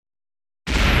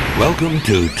Welcome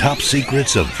to Top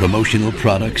Secrets of Promotional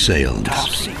Product Sales. Top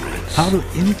Secrets. How to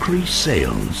increase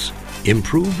sales,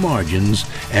 improve margins,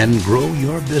 and grow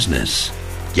your business.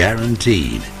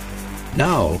 Guaranteed.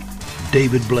 Now,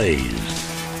 David Blaise.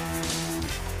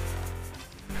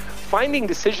 Finding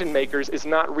decision makers is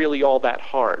not really all that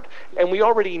hard, and we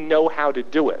already know how to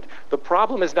do it. The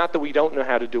problem is not that we don't know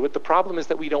how to do it. The problem is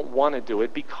that we don't want to do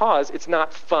it because it's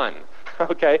not fun.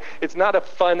 Okay? It's not a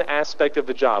fun aspect of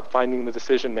the job, finding the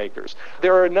decision makers.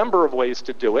 There are a number of ways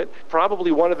to do it.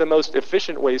 Probably one of the most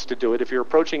efficient ways to do it, if you're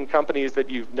approaching companies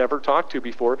that you've never talked to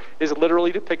before, is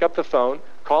literally to pick up the phone,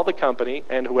 call the company,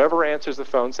 and whoever answers the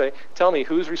phone say, tell me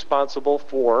who's responsible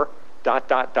for ...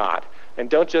 And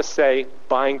don't just say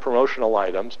buying promotional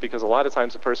items, because a lot of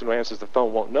times the person who answers the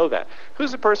phone won't know that.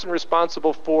 Who's the person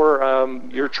responsible for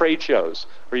your trade shows?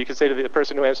 Or you can say to the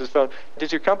person who answers the phone,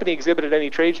 does your company exhibit at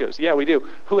any trade shows? Yeah, we do.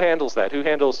 Who handles that? Who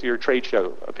handles your trade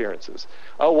show appearances?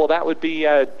 Oh, well, that would be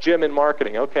Jim in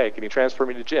marketing. Okay, can you transfer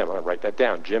me to Jim? I'll write that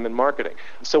down, Jim in marketing.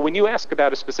 So when you ask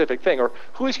about a specific thing, or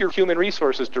who is your human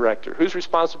resources director? Who's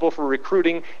responsible for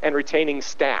recruiting and retaining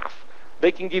staff?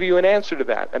 They can give you an answer to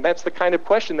that. And that's the kind of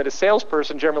question that a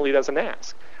salesperson generally doesn't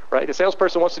ask, right? A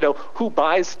salesperson wants to know who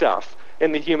buys stuff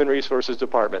in the human resources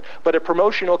department. But a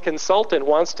promotional consultant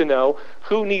wants to know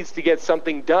who needs to get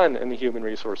something done in the human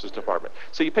resources department.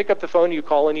 So you pick up the phone, you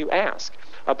call, and you ask.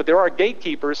 But there are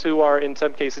gatekeepers who are, in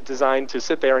some cases, designed to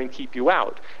sit there and keep you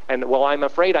out. And, well, I'm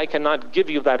afraid I cannot give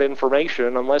you that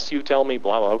information unless you tell me,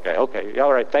 blah, blah, okay,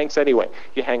 all right, thanks anyway.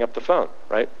 You hang up the phone,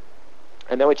 right?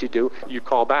 And then what you do, you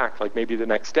call back, like maybe the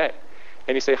next day.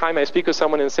 And you say, hi, may I speak with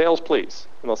someone in sales, please?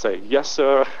 And they'll say, yes,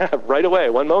 sir, right away,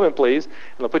 one moment, please. And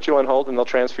they'll put you on hold, and they'll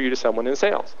transfer you to someone in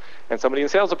sales. And somebody in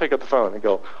sales will pick up the phone and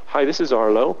go, hi, this is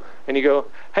Arlo. And you go,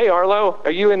 hey, Arlo,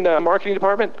 are you in the marketing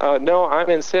department? No, I'm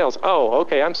in sales. Oh,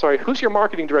 okay, I'm sorry. Who's your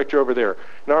marketing director over there?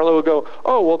 And Arlo will go,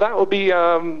 oh, well, that would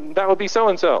be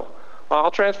so-and-so. I'll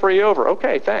transfer you over.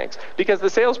 Okay, thanks. Because the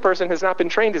salesperson has not been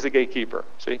trained as a gatekeeper,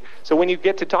 see? So when you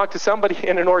get to talk to somebody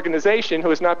in an organization who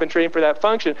has not been trained for that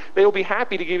function, they will be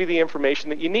happy to give you the information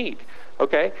that you need,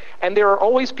 okay? And there are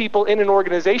always people in an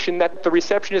organization that the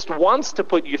receptionist wants to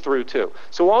put you through to.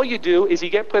 So all you do is you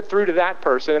get put through to that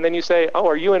person, and then you say, oh,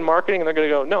 are you in marketing? And they're going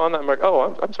to go, no, I'm not in marketing.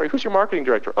 Oh, I'm sorry, who's your marketing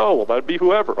director? Oh, well, that would be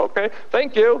whoever. Okay,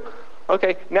 thank you.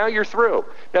 Okay, now you're through.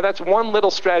 Now that's one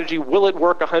little strategy. Will it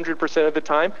work 100% of the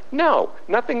time? No.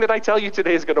 Nothing that I tell you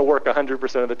today is going to work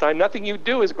 100% of the time. Nothing you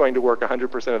do is going to work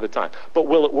 100% of the time. But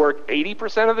will it work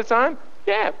 80% of the time?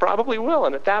 Yeah, it probably will.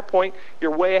 And at that point,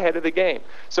 you're way ahead of the game.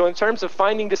 So in terms of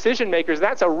finding decision makers,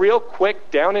 that's a real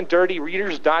quick, down and dirty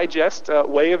Reader's Digest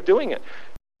way of doing it.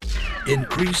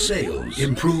 Increase sales,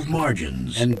 improve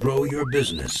margins, and grow your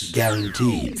business.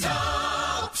 Guaranteed.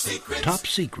 Top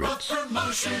Secrets. Of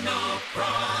promotional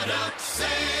product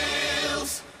sales.